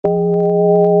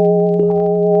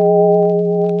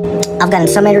I've gotten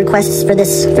so many requests for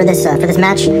this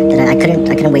match that I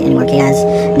couldn't wait anymore. Okay, guys.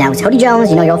 Now it's Hody Jones,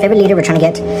 you know, your old favorite leader. We're trying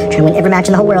to win every match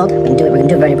in the whole world. We're gonna do it. We're gonna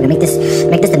do it, buddy. We're gonna make this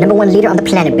the #1 leader on the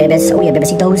planet, babies. Oh yeah,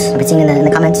 bebecitos. I've been seeing in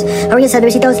the comments. Hody said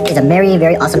bebecitos is a very,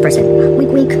 very awesome person.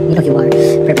 Wink, wink. You know you are.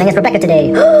 We're playing as Rebecca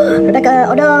today. Rebecca.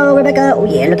 Oh no, Rebecca. Oh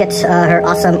yeah, look at her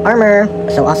awesome armor.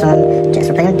 So awesome. Yes,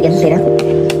 we're playing against this leader.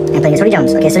 I'm playing as Hody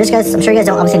Jones. Okay, so this guys, I'm sure you guys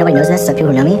don't, obviously nobody knows this, so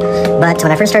people who know me. But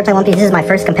when I first started playing One Piece, this is my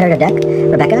first competitive deck,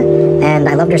 Rebecca. And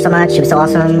I loved her so much. She was so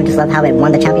awesome. I just loved how it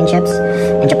won the championships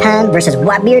in Japan versus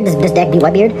Whitebeard. This deck beat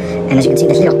Whitebeard. And as you can see,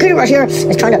 this little kitty right here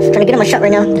is trying to get him a shot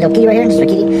right now. The little kitty right here. This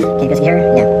little kitty. Okay, you guys see her?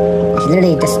 Yeah. She's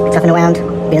literally just fluffing around,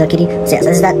 being a little kitty. So yeah, so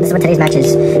this is what today's match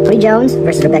is. Hody Jones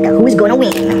versus Rebecca. Who is going to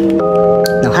win?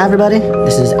 Now, hi everybody,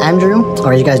 this is Andrew,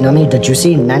 or as you guys know me, the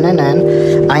Juicy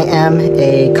 999. I am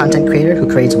a content creator who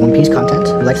creates One Piece content,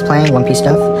 who likes playing One Piece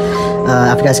stuff.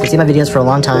 If you guys can see my videos for a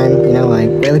long time, you know, I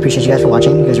really appreciate you guys for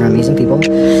watching. You guys are amazing people.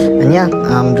 And yeah,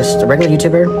 I'm just a regular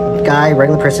YouTuber guy,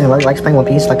 regular person who likes playing One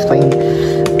Piece, likes playing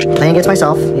against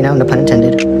myself, you know, no pun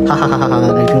intended. Ha ha ha ha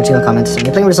ha. You can see in the comments. Are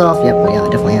you playing with yourself? Yep, well, yeah, I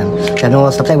definitely am. I have no one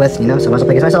else to play with, you know, so I might as well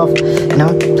play against myself. You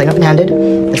know, playing open-handed.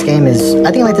 This game is,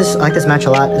 I think I like this match a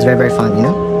lot. It's very, very fun, you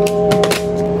know.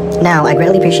 Now, I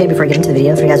greatly appreciate, before I get into the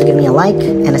video, if you guys would give me a like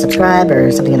and a subscribe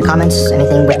or something in the comments,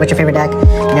 anything. What's your favorite deck?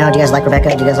 You know, do you guys like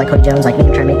Rebecca? Do you guys like Hody Jones? Like me?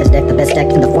 I'm trying to make this deck the best deck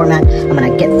in the format. I'm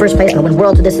gonna get first place. I'm gonna win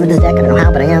worlds with this deck. I don't know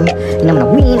how, but I am. You know, I'm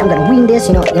gonna win this.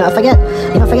 You know, if I get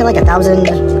like 1,000,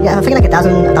 yeah, if I get like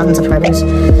 1,000 subscribers,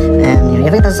 and you know,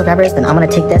 if I get 1,000 subscribers, then I'm gonna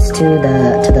take this to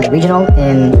the regional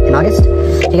in August.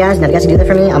 You guys, now if you guys can do that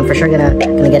for me, I'm for sure gonna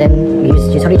get in.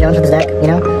 Use Hody Jones with this deck. You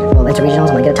know, well, into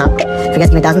regionals, I'm gonna get a top. If you guys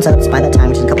give me 1,000 subs by that time,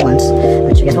 which is a couple months,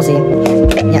 which you guys will see.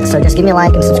 Yeah, so just give me a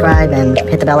like and subscribe and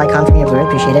hit the bell icon for me. I would really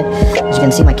appreciate it. As you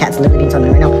can see, my cat's literally being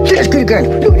something right now. Here's kitty girl.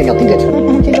 Look at your kitty.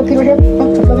 See little kitty right here?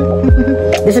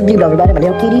 This is Blue, everybody. My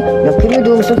little kitty. Little kitty,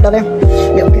 doing so brother.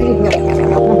 Little kitty.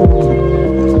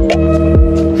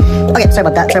 Okay, sorry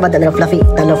about that. Sorry about that little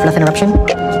fluff interruption.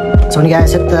 So when you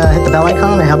guys hit the bell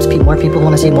icon, it helps more people who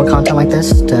want to see more content like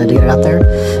this to get it out there.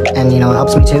 And, you know, it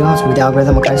helps me too, so with the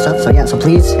algorithm, what kind of stuff. So yeah, so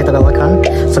please hit the bell icon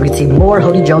so we can see more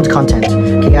Hody Jones content.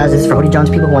 Okay guys, this is for Hody Jones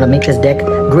people who want to make this deck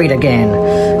great again.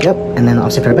 Yep, and then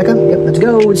obviously for Rebecca. Yep,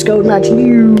 let's go match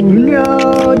you. No.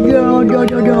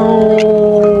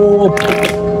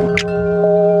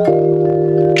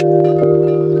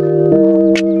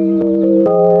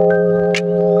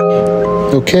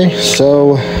 Okay,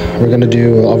 so we're going to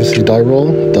do, obviously, die roll.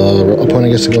 The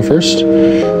opponent gets to go first.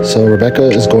 So Rebecca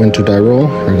is going to die roll.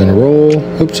 We're going to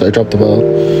roll. Oops, I dropped the ball.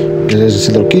 There's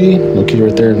a little kitty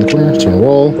right there in the corner. So we're going to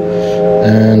roll.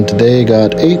 And they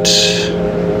got 8.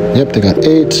 Yep, they got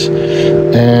 8.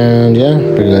 And yeah,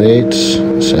 we got 8.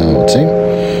 So let's see.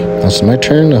 That's my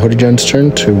turn, Hody Jones'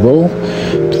 turn to roll.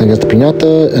 Playing against the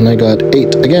Piñata, and I got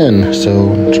 8 again.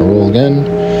 So to roll again.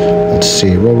 Let's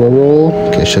see, roll.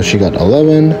 Okay, so she got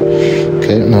 11.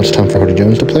 Okay, now it's time for Hody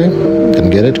Jones to play. Gonna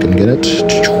get it.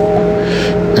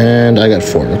 And I got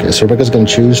 4. Okay, so Rebecca's gonna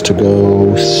choose to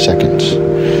go second.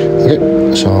 Okay,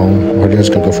 so Hody Jones is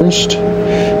gonna go first.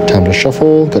 Time to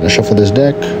shuffle. Gotta shuffle this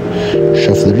deck.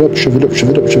 Shuffle it up. Shuffle it up.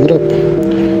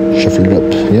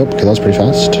 Yep, okay, that was pretty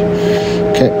fast.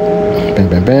 Okay,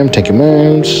 bam. Take your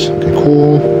mounts. Okay,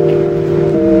 cool.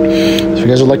 If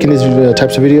you guys are liking these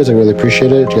types of videos, I really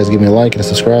appreciate it. You guys give me a like and a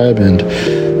subscribe, and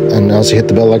also hit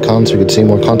the bell icon so you can see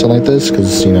more content like this,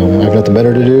 because, you know, I have nothing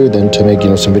better to do than to make, you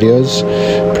know, some videos.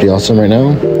 Pretty awesome right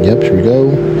now. Yep, here we go.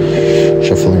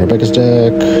 Shuffling Rebecca's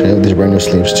deck. Yep, these are brand new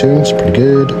sleeves too. It's pretty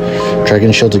good.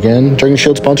 Dragon Shields again. Dragon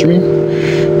Shield sponsor me.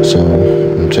 So,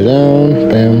 upside down.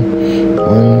 Bam.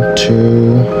 1,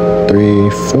 2, 3,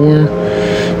 4.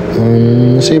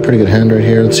 Let's see, a pretty good hand right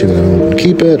here. Let's see if I'm going to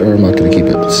keep it or I'm not going to keep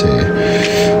it. Let's see.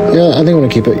 Yeah, I think I'm going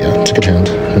to keep it. Yeah, it's a good hand.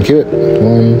 I'm going to keep it.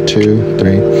 1, 2,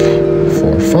 3,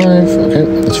 4, 5. Okay,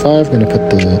 that's 5. I'm going to put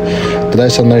the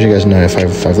dice on there. You guys know I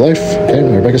have 5 life. Okay,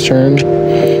 Rebecca's turn.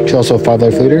 She's also a 5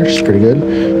 life leader. She's pretty good.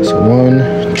 So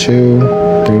 1, 2,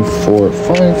 3, 4,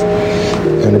 5.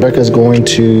 And Rebecca's going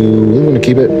to, we're going to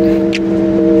keep it.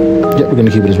 Yep, we're going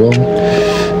to keep it as well.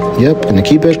 Yep, gonna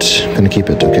keep it.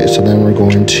 Okay, so then we're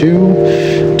going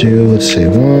to do, let's see,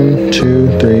 1,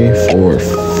 2, 3, 4,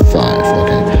 5.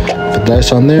 Okay, put the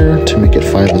dice on there to make it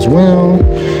 5 as well. 5,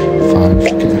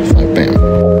 okay, 5, bam.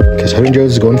 Okay, so Hody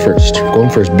Jones is going first.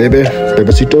 Baby.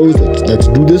 Bebecitos, let's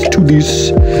do this.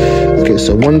 Okay,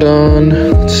 so 1 done.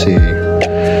 Let's see.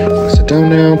 Sit down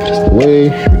now, put it away.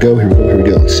 Here we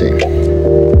go. Let's see.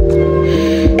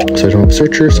 So I don't have a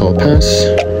searcher, so I'll pass.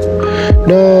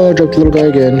 No, dropped the little guy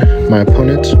again. My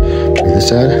opponent. this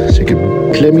side. So you can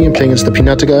play me. I'm playing against the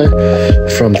Pinata guy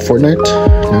from Fortnite.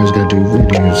 Now he's we're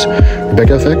gonna use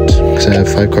Rebecca effect because I have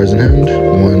 5 cards in hand.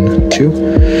 1, 2.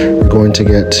 We're going to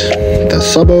get the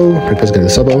Subo. Rebecca's gonna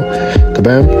get the Subo.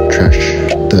 Kabam. Trash.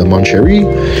 The Moncherry.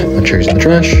 Moncherry's in the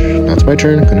trash. Now it's my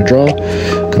turn. Gonna draw.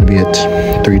 Gonna be at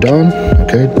 3 Dawn.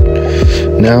 Okay.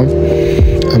 Now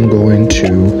I'm going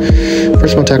to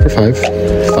first one attack for 5.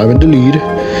 5 in the lead.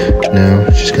 Now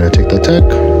she's gonna take the attack.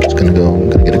 It's gonna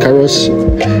get a Kairos.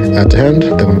 Add to hand.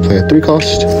 Then I'm gonna play a 3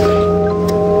 cost.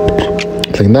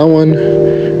 Playing that one.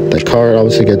 That card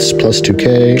obviously gets plus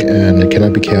 2k and it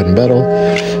cannot be KO'd in battle.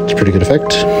 It's a pretty good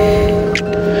effect.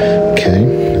 Okay.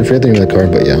 I forget the name of that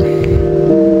card, but yeah.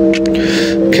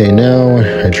 Okay, now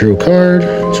I drew a card.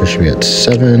 So it should be at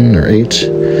 7 or 8.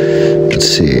 Let's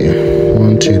see.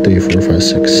 1, 2, 3, 4, 5,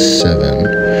 6, 7.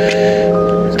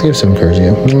 I think I have 7 cards,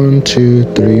 yeah. 1, 2,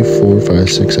 3, 4, 5,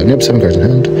 6, 7. Yep, 7 cards in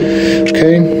hand.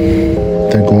 Okay.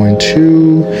 They're going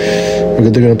to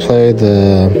play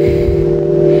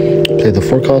the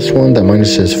 4 cost one that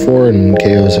minuses 4 and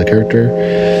KOs a character.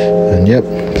 And yep,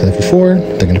 play that for 4.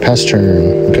 They're gonna pass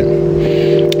turn. Okay.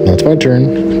 Now it's my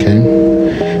turn. Okay.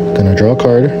 Gonna draw a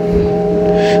card.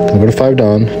 Gonna go to 5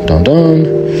 Dawn. Dawn.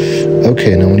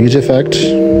 Okay, now I'm gonna use the effect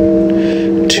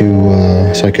to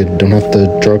so I don't have to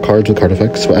draw cards with card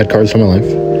effects. So add cards from my life.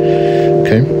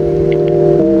 Okay.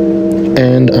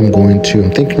 And I'm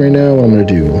thinking right now what I'm gonna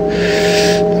do.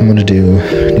 I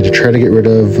need to try to get rid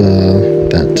of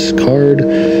that card.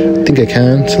 I think I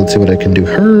can, so let's see what I can do.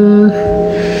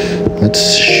 Let's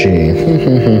see.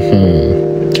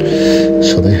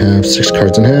 So they have 6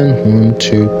 cards in hand. 1,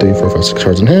 2, 3, 4, 5, 6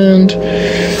 cards in hand.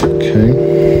 Okay.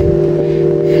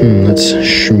 That's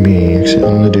shmee. I'm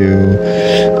gonna do,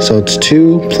 so it's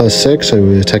 2 plus 6, so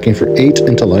we're attacking for 8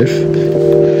 into life.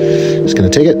 Just gonna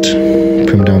take it,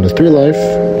 put him down to 3 life.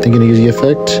 Thinking to use the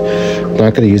effect.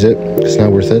 Not gonna use it, it's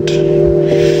not worth it.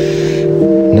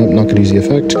 Nope, not gonna use the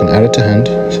effect. Gonna add it to hand.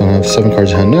 So I have 7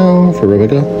 cards in hand now for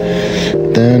Rebecca.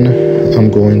 Then I'm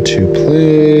going to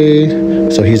play,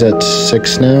 so he's at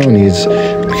 6 now and he's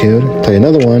killed. Play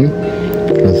another one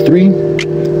for another 3.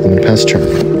 I'm gonna pass turn.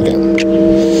 Okay.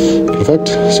 Good effect.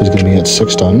 So he's gonna be at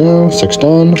 6 Dawn now. 6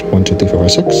 Dawn. 1, 2, 3, 4,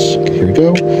 5, 6. Okay, here we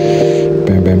go.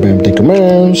 Bam, bam, bam. Think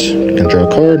around. Gonna draw a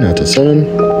card. Now it's at 7.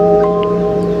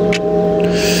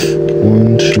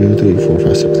 1, 2, 3, 4,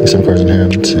 5, 6. 7 cards in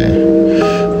hand. Let's see.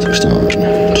 6 Dawn.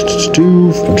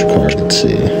 Bunch of cards. Let's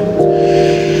see.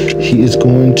 He is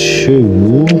going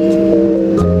to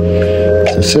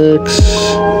 6.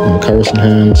 Kairos in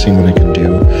hand. Seeing what I can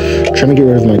do. Trying to get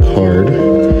rid of my card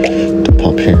to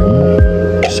pop him.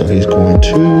 So he's going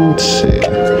to. Let's see.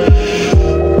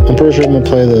 I'm pretty sure I'm gonna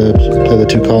play the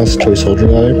 2 cost toy soldier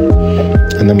guy,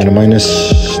 and then I'm gonna minus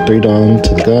 3 Dawn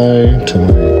to the guy to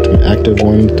my active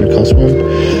one, 3 cost one,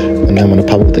 and then I'm gonna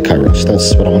pop it with the Kairos.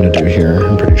 That's what I want to do here.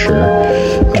 I'm pretty sure.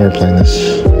 I'm never playing this.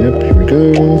 Yep, here we go.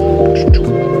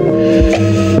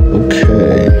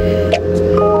 Okay.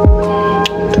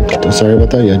 Sorry about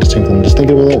that. Yeah, I'm just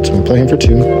thinking about that. So I'm gonna play him for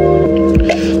 2.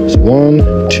 So 1,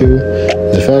 2.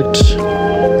 His effect.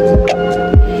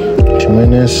 2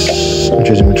 minus. I'm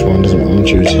choosing which one. Doesn't want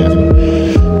to choose him.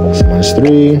 So minus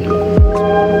 3.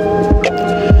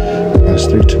 Minus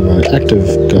 3 to my active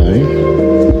guy.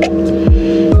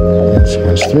 That's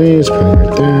minus 3. It's putting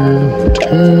right there. To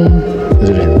him. Is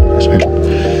it him? Yes, him.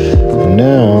 And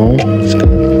now it's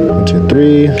gonna 1, 2,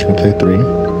 3. It's gonna play 3.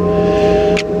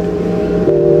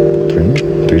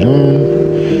 3 Dawn.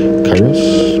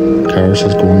 Kairos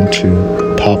is going to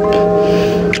pop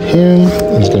him.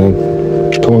 And he's gonna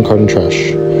put 1 card in trash.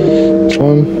 This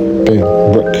one, bam,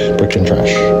 brick in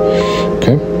trash.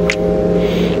 Okay.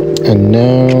 And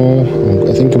now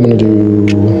I think I'm gonna do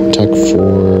attack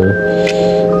for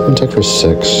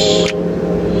 6.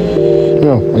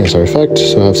 No, okay, sorry, effect.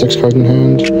 So I have 6 cards in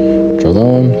hand. Draw that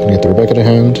one. Gonna get the Rebecca to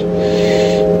hand.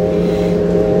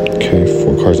 Okay,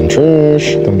 4 cards in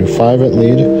trash. Then I'm gonna do 5 at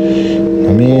lead.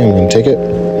 Not me. I'm gonna take it.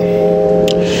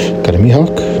 Got a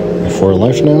Mihawk. I have 4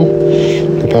 life now.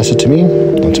 They pass it to me.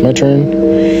 That's my turn.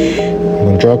 I'm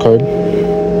going to draw a card.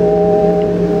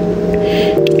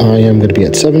 I am going to be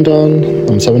at 7 Dawn.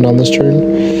 I'm 7 Dawn this turn.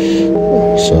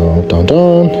 So,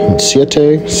 Dawn. It's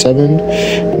 7. I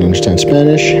understand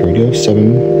Spanish. Here we go.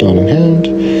 7 Dawn in hand.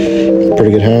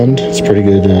 Pretty good hand. It's a pretty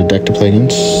good deck to play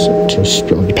against. Just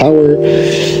power.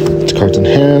 It's cards in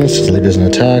hand. This lead doesn't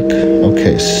attack.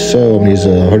 Okay, so I'm going to use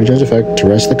a Hody Jones effect to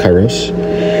rest the Kairos.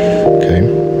 Okay.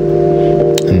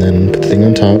 And then put the thing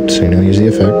on top so you know use the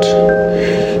effect.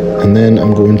 And then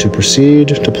I'm going to proceed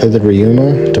to play the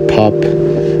Ryuma to pop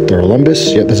the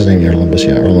Olympus. Yep, that's his name, Olympus.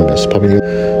 Yeah, Olympus. Popping the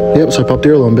Yep, so I popped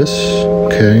the Olympus,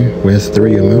 okay, with the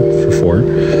Ryuma for 4.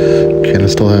 Okay, and I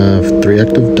still have 3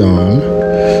 active Dawn.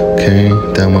 Okay,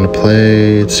 then I'm going to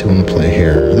play, let's see what I'm going to play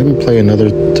here. I think I'm going to play another,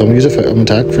 so I'm going to use an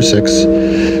attack for 6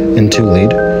 into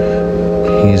lead.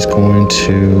 He's going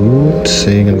to, let's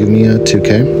see, going to give me a 2k.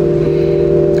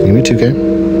 Give me 2k.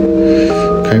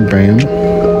 Okay, bam.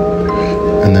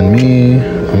 And then me,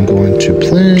 I'm going to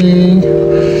play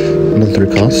another 3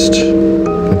 cost. I'm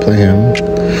going to play him.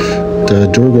 The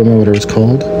Duragoma, whatever it's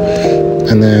called.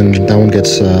 And then that one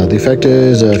gets, the effect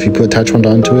is, if you put attachment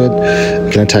onto it,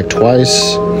 you can attack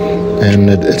twice. And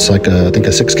it's like, I think a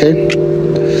 6k.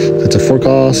 That's a 4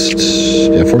 cost.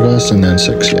 Yeah, 4 cost and then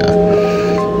 6, yeah.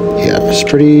 Yeah, it's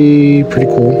pretty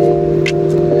cool.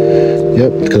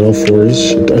 Yep, because all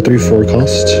 4s are 3/4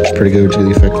 cost. It's pretty good to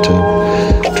the effect of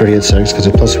 38 seconds because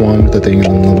it's +1, the thing,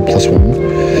 and then another +1.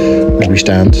 It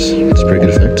restands. It's a pretty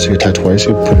good effect. So you attack twice,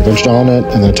 you put a bunch on it,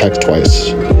 and then attack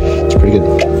twice. It's pretty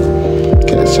good.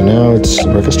 Okay, so now it's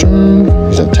Rebecca's turn.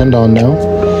 He's at 10 Dawn now.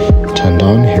 10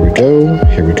 Dawn, here we go.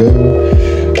 Here we go.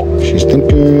 She's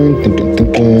thinking.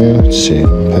 Let's see.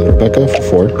 Play Rebecca for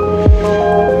 4.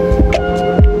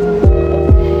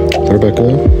 Rebecca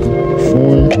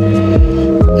 4,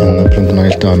 and then put the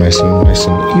knife down nice and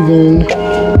even.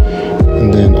 And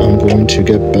then I'm going to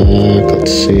get back,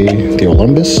 let's see, the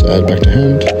Olympus, add back to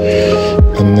hand.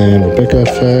 And then Rebecca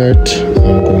effect,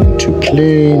 I'm going to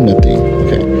play nothing.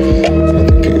 Okay,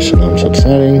 nothing. Okay, so now I'm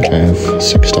subsiding. I have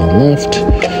 6 down left.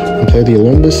 I'll play the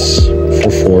Olympus for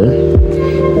 4.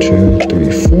 2,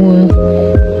 3, 4.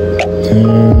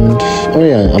 And, oh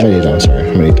yeah, I'm at 8 down, sorry.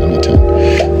 I'm at 8 down, not 10.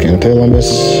 Okay, I'll play Olympus.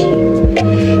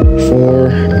 4,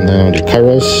 and then I'll do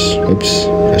Kairos. Oops,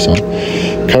 I saw.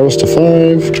 Kairos to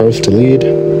 5, Kairos to lead.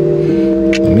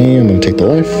 And me, I'm going to take the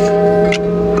life.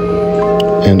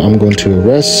 And I'm going to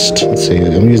arrest. Let's see, I'm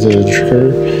going to use the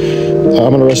trigger.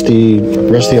 I'm going to arrest the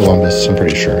Olympus, I'm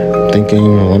pretty sure. I'm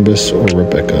thinking Olympus or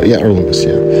Rebecca. Yeah, or Olympus,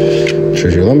 yeah.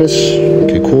 Choose your Olympus.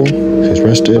 Okay, cool. He's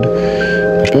rested.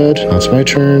 Not bad. Now it's my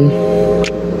turn.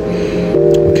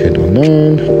 Okay,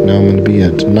 Dawn. Now I'm going to be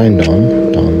at 9 Dawn.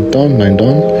 9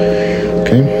 Dawn.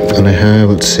 Okay, and I have,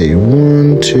 let's see,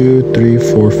 1, 2, 3,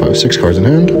 4, 5, 6 cards in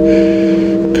hand.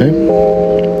 Okay,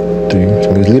 3,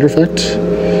 so lose leader effect.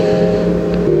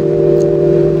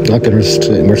 Not gonna risk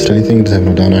anything, doesn't have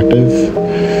no down active.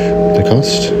 The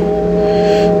cost.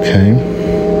 Okay,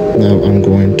 now I'm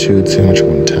going to, let's see how much I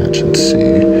want to attach. Let's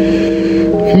see.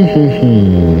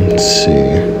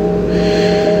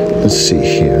 Let's see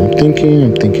here. I'm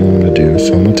thinking what I'm gonna do.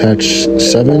 So I'm gonna attach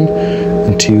 7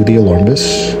 into the Olympus.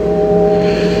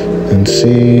 And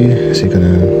see, is he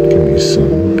gonna give me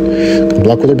some? Gonna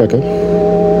block with Rebecca.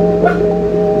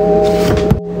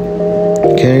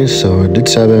 Okay, so I did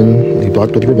 7. He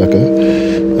blocked with Rebecca.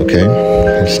 Okay,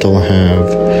 I still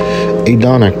have 8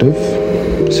 Dawn active.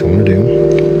 So what I'm gonna do.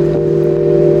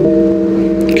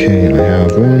 Okay, and I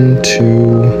have 1,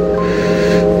 2,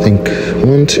 I think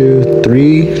 1, 2,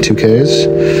 3 2Ks,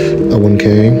 a 1K,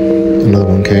 another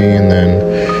 1K, and then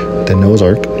the Noah's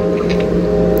Ark.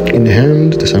 In the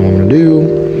hand, decide what I'm going to do.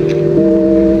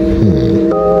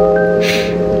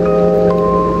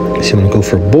 See, I'm going to go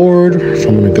for a board, or if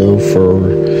I'm going to go for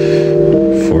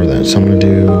that. So I'm going to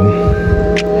do,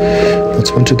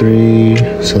 that's 1, 2, 3,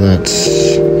 so that's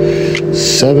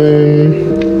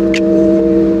 7,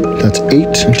 that's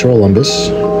 8 into Olympus.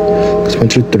 That's 1,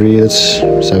 2, 3, that's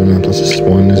 7, and plus this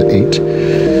 1 is 8.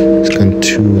 It's going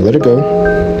to let it go.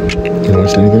 You don't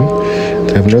waste anything.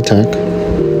 Then I have no attack.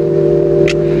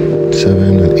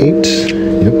 7 and 8,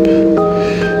 yep.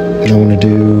 Now I'm going to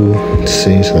do, let's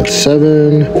see, so that's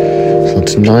 7, so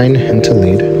that's 9 into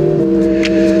lead.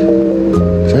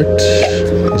 Effect,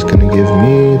 he's going to give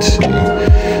me, let's see, 9,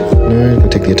 I'm going to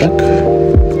take the attack.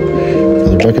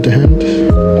 Another bucket to hand,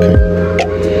 okay.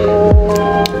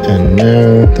 And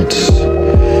now that's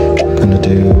going to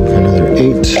do another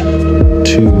 8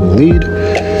 to lead.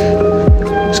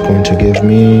 It's going to give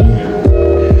me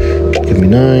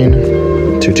 9.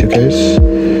 2 2Ks.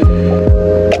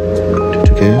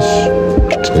 2 2Ks.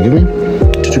 It's gonna give me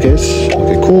 2 2Ks.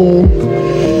 Okay, cool.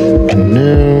 And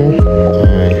now I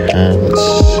have, let's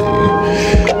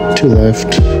see, 2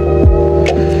 left.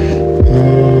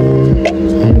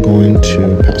 I'm going to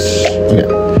pass. Okay.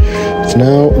 So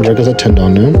now Rebecca's at 10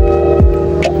 Dawn now.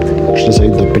 Should I say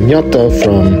the piñata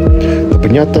from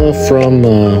you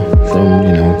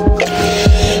know,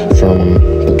 from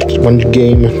one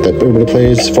game that everybody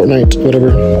plays, Fortnite, whatever.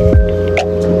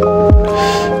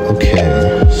 Okay,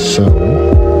 so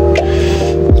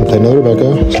I'll play another Rebecca.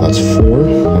 So that's 4.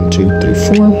 1, 2, 3,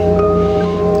 4.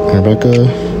 And Rebecca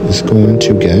is going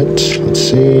to get, let's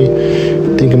see,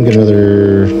 think I'm getting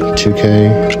another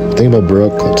 2K. Think about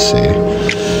Brook. Let's see.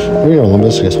 We're in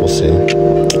Olympus. I guess we'll see.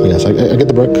 Yes, I get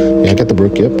the Brook. Yeah, I get the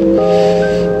Brook. Yep.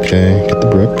 Okay, get the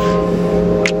Brook.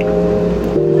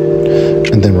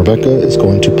 And then Rebecca is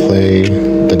going to play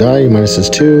the guy. Minus his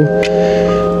 2.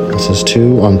 This is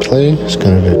 2 on play. It's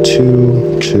going to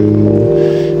do 2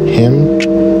 to him,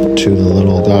 to the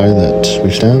little guy that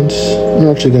withstands. I'm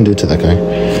actually going to do it to that guy.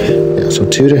 Yeah, so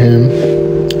 2 to him.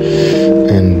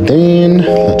 And then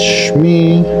let's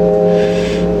me.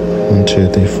 1,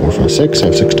 2, 3, 4, 5, 6. I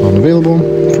have 6 Dawn available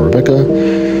for Rebecca.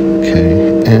 Okay,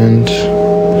 and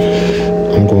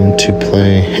I'm going to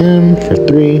play him for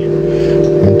 3.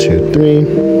 1, 2, 3.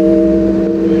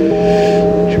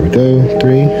 Here we go.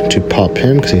 3 to pop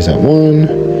him because he's at 1.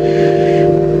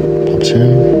 Pops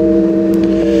him.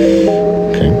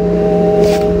 Okay.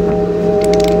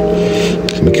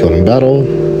 He's gonna be killed in battle,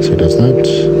 so he does that.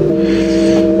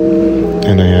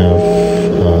 And I have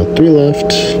 3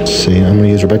 left. Let's see. I'm gonna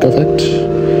use Rebecca effect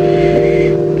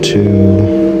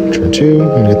to turn 2. I'm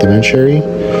gonna get the Mancherry.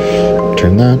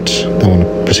 Turn that. Then I'm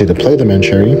gonna proceed to play the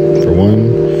Mancherry for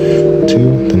 1,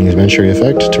 2. Then use Mancherry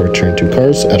effect to return 2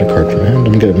 cards. Add a card from my hand. I'm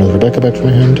gonna get another Rebecca back from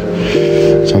my hand.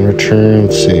 So I'm gonna return.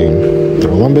 Let's see. The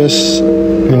Columbus.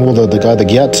 Well, the guy, the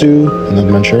Gyatso, and then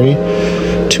the Mancherry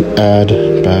to add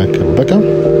back Rebecca.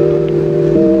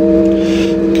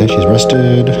 Okay, she's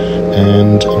rested,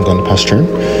 and I'm going to pass turn.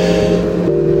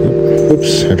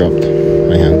 Oops, I dropped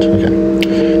my hand. Okay,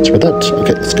 so with that,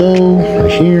 okay, let's go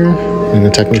right here. I'm going to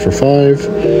attack me for 5.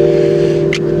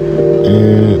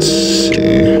 And let's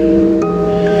see.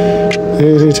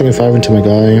 He's taking 5 into my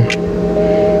guy,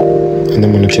 and then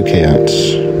I'm going to 2K out.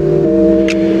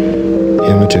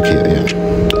 Yeah, I'm going to 2K out, yeah.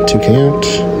 2K out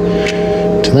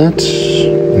to that.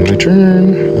 In my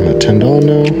turn, I'm at 10 Dawn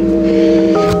now.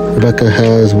 Rebecca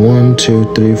has 1,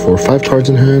 2, 3, 4, 5 cards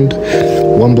in hand,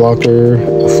 1 blocker,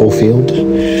 a full field.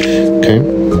 Okay.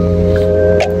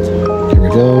 Here we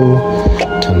go.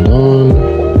 10 Dawn.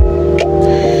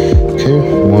 Okay.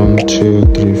 1, 2,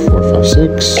 3, 4, 5,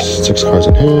 6. 6 cards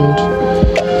in hand.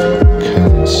 Okay,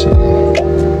 let's see.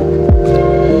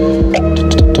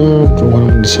 What am I going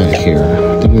to decide here? I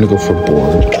think I'm going to go for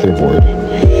board, clear board.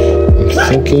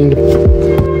 I'm thinking.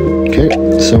 Okay,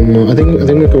 so I think I'm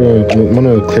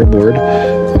gonna clear board.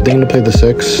 I'm thinking to play the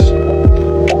 6,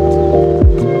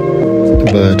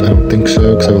 but I don't think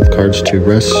so because I have cards to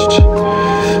rest.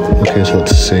 Okay, so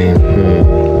let's see.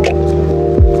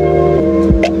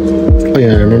 Oh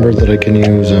yeah, I remember that I can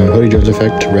use Hody Jones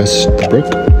effect to rest the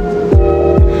Brook.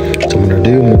 So I'm gonna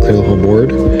clear the whole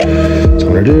board. So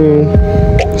I'm gonna do.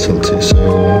 So let's see. So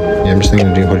yeah, I'm just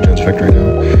thinking to do Hody Jones effect right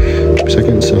now.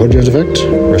 Second, so Hody Jones effect,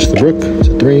 rest the Brook, it's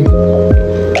at 3. With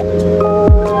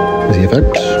the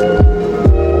effect.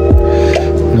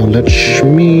 Now let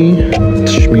shmee,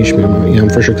 yeah, I'm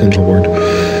for sure cleaning the whole board.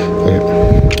 Okay.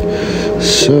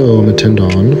 So I'm at 10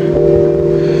 Dawn.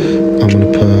 I'm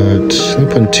gonna put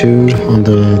 2 on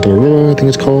the Aurora, I think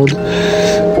it's called.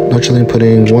 Actually I'm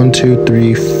putting 1, 2,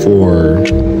 3, 4.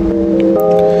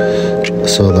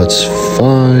 So that's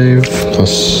 5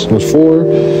 plus 4.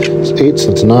 It's 8, so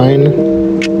that's 9.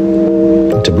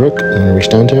 Into Brook, and then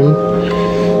restand him.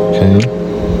 Okay.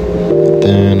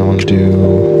 Then I want to do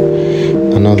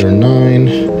another 9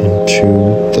 into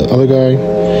the other guy.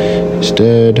 He's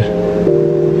dead.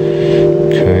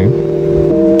 Okay.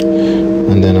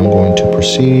 And then I'm going to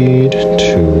proceed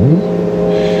to,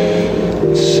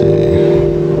 let's see,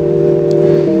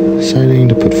 deciding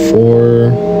to put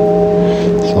 4,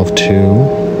 self 2.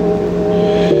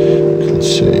 Let's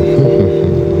see.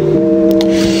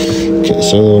 Okay,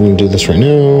 so I'm going to do this right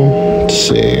now. Let's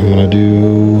see. I'm going to do.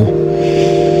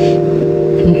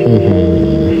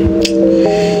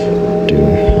 I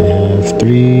have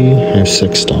 3. I have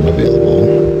 6 Dawn available.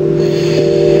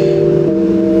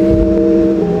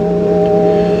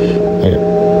 Okay.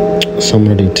 So I'm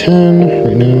going to do 10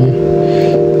 right now.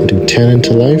 I'll do 10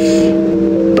 into life.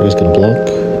 But he's going to block.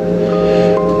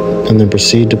 And then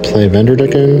proceed to play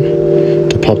Vanderdecken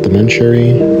to pop the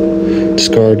Mancherry.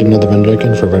 Discard another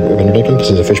Vanderdecken for Vanderdecken because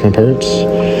he's a Fishman Pirates.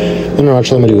 No,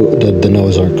 actually, I'm going to do the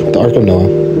Noah's Ark. The Ark of Noah.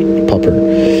 Popper.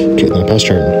 Okay, then I pass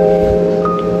turn.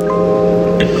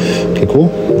 Okay, cool.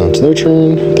 Now it's their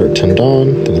turn. They're at 10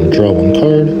 Dawn. They're going to draw 1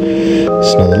 card.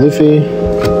 It's another Luffy.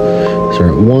 So we're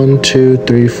at 1, 2,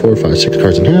 3, 4, 5, 6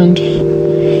 cards in hand.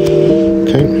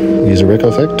 Okay, use a Rekka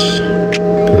effect.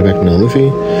 Go back to another Luffy.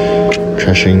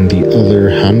 Trashing the other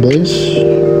Hand Blaze.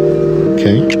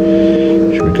 Okay.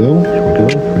 Here we go.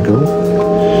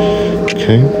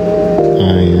 Okay.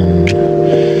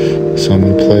 So I'm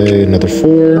going to play another 4.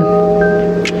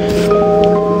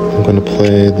 I'm going gonna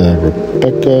play the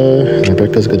Rebecca, and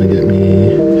Rebecca's gonna get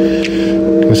me,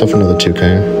 give myself another 2K.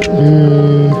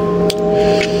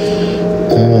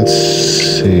 Let's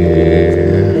see.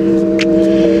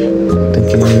 I'm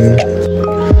thinking,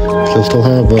 I still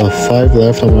have 5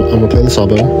 left. I'm gonna play the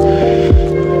Sabo.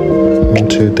 1,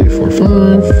 2, 3, 4, 5.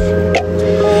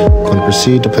 I'm gonna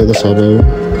proceed to play the Sabo.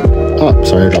 Oh,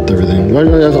 sorry, I dropped everything.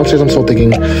 I'm still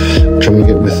thinking, which I'm gonna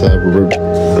get with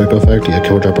Rebecca effect. Yeah,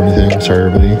 kill drop or anything. Sorry,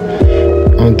 everybody.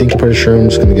 I'm thinking, pretty sure I'm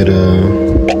just gonna get a.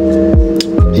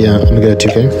 Yeah, I'm gonna get a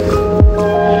 2K.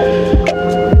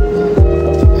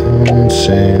 Let's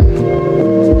see.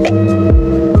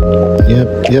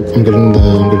 Yep. I'm getting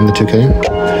the 2K.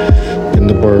 Getting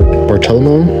the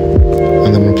Bartolomeo,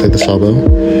 and then I'm gonna play the Sabo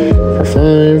for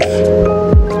 5.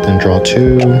 Then draw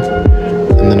 2.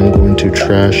 And then I'm going to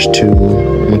trash 2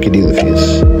 Monkey D.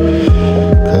 Leafies.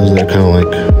 Because they're kind of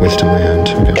like wasting my hand.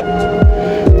 Okay.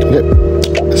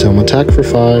 So I'm going to attack for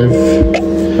 5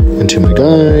 into my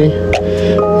guy.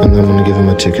 And then I'm going to give him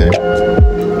a 2K.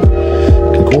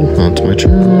 Okay, cool. On to my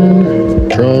turn.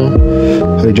 Draw.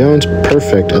 Hody Jones.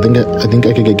 Perfect. I think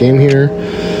I could get game here.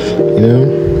 You know?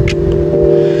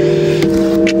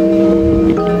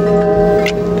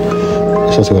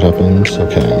 So let's see what happens.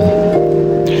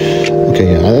 Okay,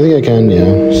 yeah, I think I can,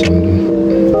 yeah.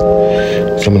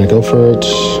 So I'm gonna go for it,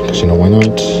 because, you know, why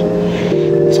not?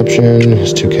 Exception,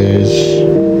 his 2Ks.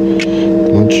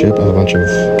 Lunch, yep, I have a bunch of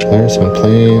players, so I'm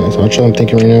playing. So actually, I'm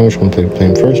thinking right now which one to play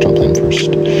him first. I'll play him first.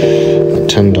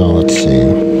 $10, let's see.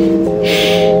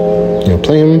 You know,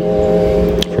 play him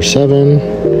for 7,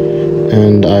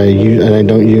 and I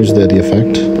don't use the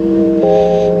effect.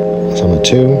 So I'm at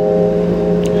 2.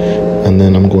 And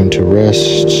then I'm going to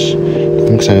rest.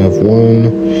 Because I have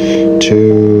 1,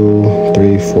 2,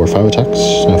 3, 4, 5 attacks.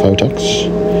 I have 5 attacks.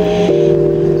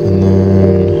 And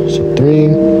then, so 3.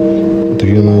 The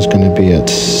Yuma is going to be at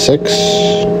 6.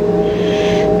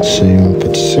 So you want to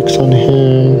put 6 on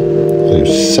him. I'll do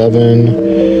 7.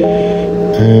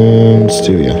 And let's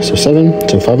do, yeah, so 7.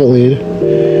 So 5 at lead.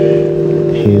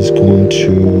 He's going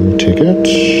to take it.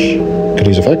 Could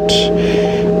use effect.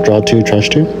 Draw 2, trash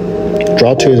 2.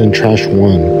 Draw 2 and trash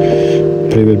 1.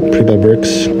 Pretty bad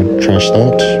bricks. Trash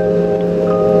that.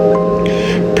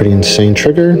 Pretty insane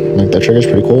trigger. Like, that trigger's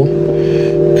pretty cool.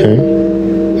 Okay.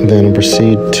 And then I'll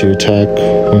proceed to attack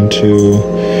 1,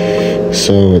 2.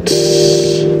 So it's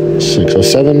 6. So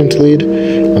 7 into lead.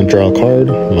 I'll draw a card.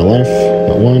 My life.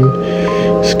 Not 1.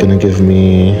 It's gonna give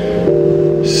me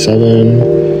 7.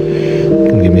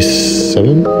 Give me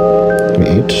 7. Give me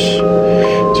 8.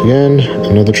 So again,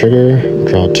 another trigger.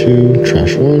 Draw 2.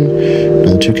 Trash 1.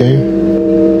 Another 2K.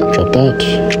 Drop that.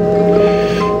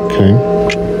 Okay.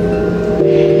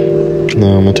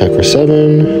 Now I'm gonna attack for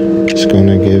 7. It's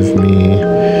gonna give me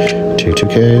 2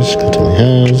 2Ks. That's all he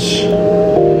has.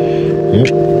 Yep.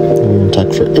 I'm gonna attack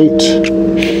for 8.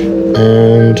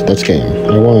 And that's game.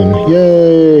 I won.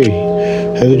 Yay!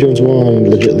 Hody Jones won.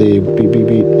 Legitly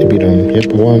beat him.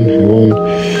 Yep, I won.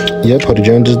 Yep, Hody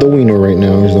Jones is the wiener right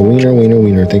now. He's the wiener.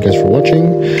 Thank you guys for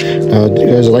watching. If you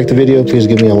guys like the video, please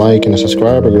give me a like and a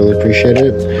subscribe. I really appreciate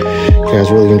it. You guys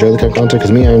really enjoy the kind of content,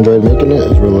 because me, I enjoyed making it. It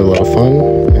was really a lot of fun.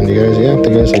 And you guys, yeah, thank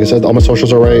you guys. Like I said, all my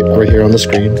socials are right here on the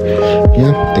screen.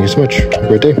 Yeah, thank you so much. Have a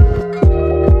great day.